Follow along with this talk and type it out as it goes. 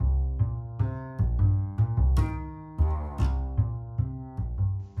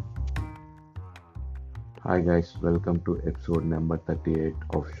Hi guys, welcome to episode number 38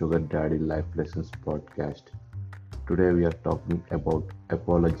 of Sugar Daddy Life Lessons podcast. Today we are talking about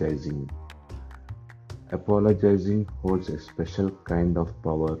apologizing. Apologizing holds a special kind of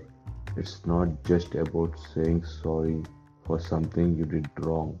power. It's not just about saying sorry for something you did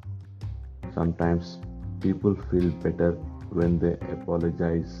wrong. Sometimes people feel better when they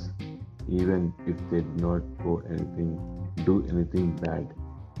apologize even if they did not do anything bad.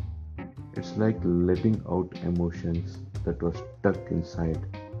 It's like letting out emotions that were stuck inside.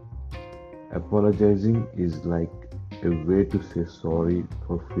 Apologizing is like a way to say sorry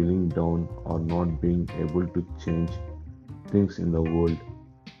for feeling down or not being able to change things in the world.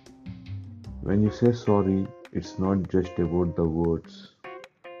 When you say sorry, it's not just about the words,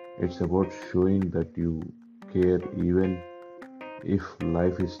 it's about showing that you care even if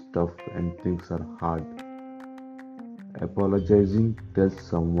life is tough and things are hard. Apologizing tells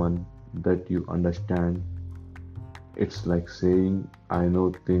someone that you understand. It's like saying, I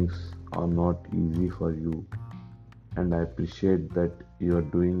know things are not easy for you, and I appreciate that you are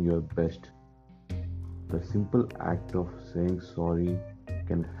doing your best. The simple act of saying sorry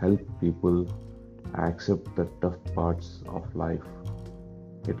can help people accept the tough parts of life.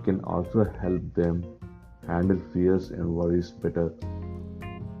 It can also help them handle fears and worries better.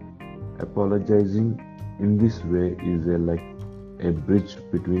 Apologizing in this way is like a bridge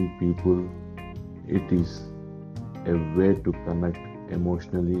between people. It is a way to connect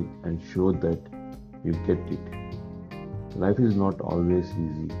emotionally and show that you get it. Life is not always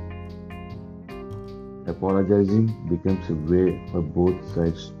easy. Apologizing becomes a way for both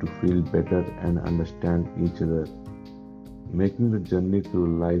sides to feel better and understand each other, making the journey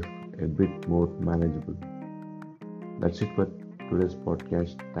through life a bit more manageable. That's it for today's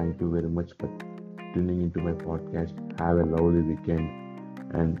podcast. Thank you very much for tuning into my podcast. Have a lovely weekend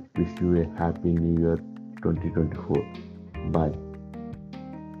and wish you a happy new year 2024. Bye.